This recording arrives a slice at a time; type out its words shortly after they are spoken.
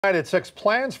At 6,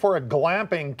 plans for a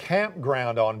glamping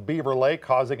campground on Beaver Lake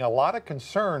causing a lot of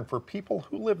concern for people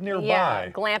who live nearby. Yeah,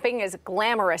 glamping is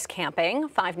glamorous camping.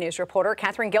 5 News reporter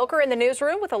Catherine Gilker in the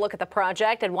newsroom with a look at the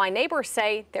project and why neighbors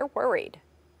say they're worried.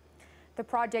 The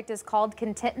project is called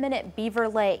Contentment at Beaver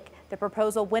Lake. The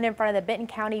proposal went in front of the Benton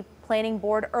County Planning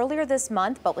Board earlier this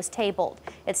month, but was tabled.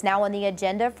 It's now on the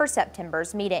agenda for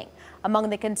September's meeting. Among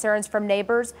the concerns from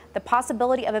neighbors, the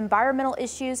possibility of environmental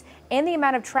issues and the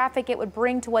amount of traffic it would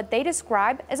bring to what they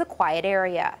describe as a quiet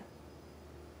area.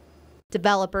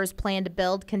 Developers plan to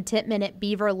build Contentment at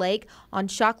Beaver Lake on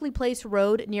Shockley Place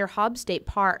Road near Hobbs State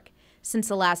Park. Since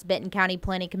the last Benton County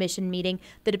Planning Commission meeting,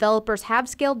 the developers have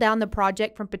scaled down the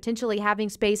project from potentially having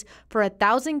space for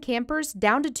 1,000 campers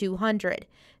down to 200.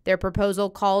 Their proposal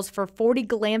calls for 40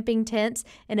 glamping tents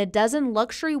and a dozen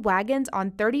luxury wagons on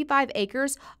 35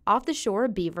 acres off the shore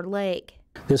of Beaver Lake.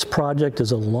 This project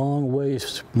is a long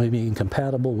ways maybe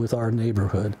incompatible with our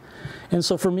neighborhood. And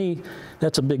so for me,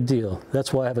 that's a big deal.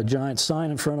 That's why I have a giant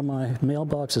sign in front of my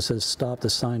mailbox that says stop to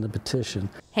sign the petition.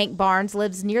 Hank Barnes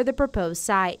lives near the proposed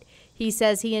site. He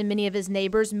says he and many of his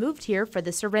neighbors moved here for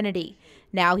the serenity.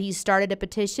 Now he's started a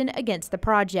petition against the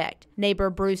project.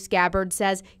 Neighbor Bruce Gabbard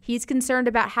says he's concerned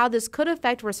about how this could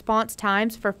affect response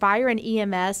times for fire and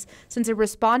EMS since a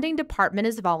responding department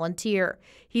is volunteer.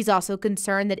 He's also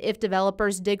concerned that if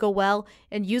developers dig a well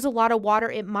and use a lot of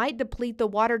water, it might deplete the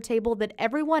water table that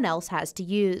everyone else has to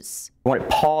use. I want to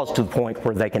pause to the point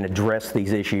where they can address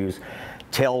these issues,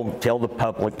 tell the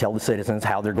public, tell the citizens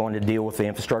how they're going to deal with the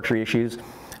infrastructure issues,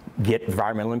 get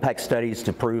environmental impact studies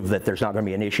to prove that there's not going to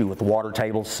be an issue with water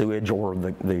tables, sewage, or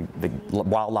the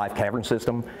wildlife cavern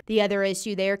system. The other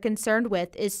issue they are concerned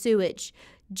with is sewage.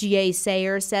 G.A.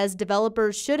 Sayer says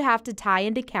developers should have to tie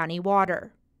into county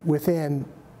water. Within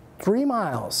 3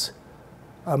 miles,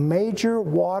 a major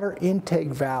water intake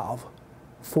valve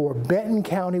for Benton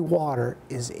County water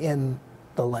is in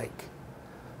the lake.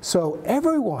 So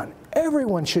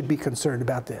everyone should be concerned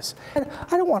about this.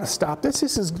 I don't want to stop this.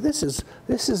 This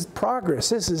is progress.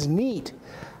 This is neat.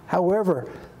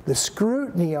 However, the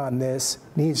scrutiny on this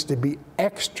needs to be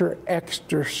extra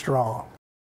strong.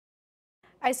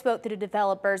 I spoke to the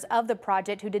developers of the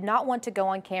project who did not want to go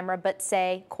on camera but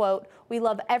say, quote, "We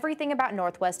love everything about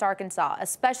Northwest Arkansas,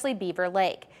 especially Beaver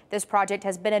Lake. This project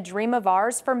has been a dream of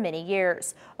ours for many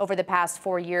years. Over the past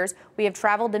 4 years, we have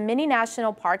traveled to many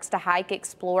national parks to hike,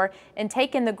 explore, and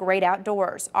take in the great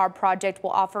outdoors. Our project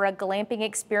will offer a glamping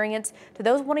experience to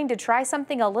those wanting to try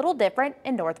something a little different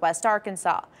in Northwest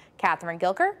Arkansas." Catherine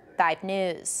Gilker, 5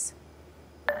 News.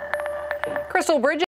 Crystal Bridges.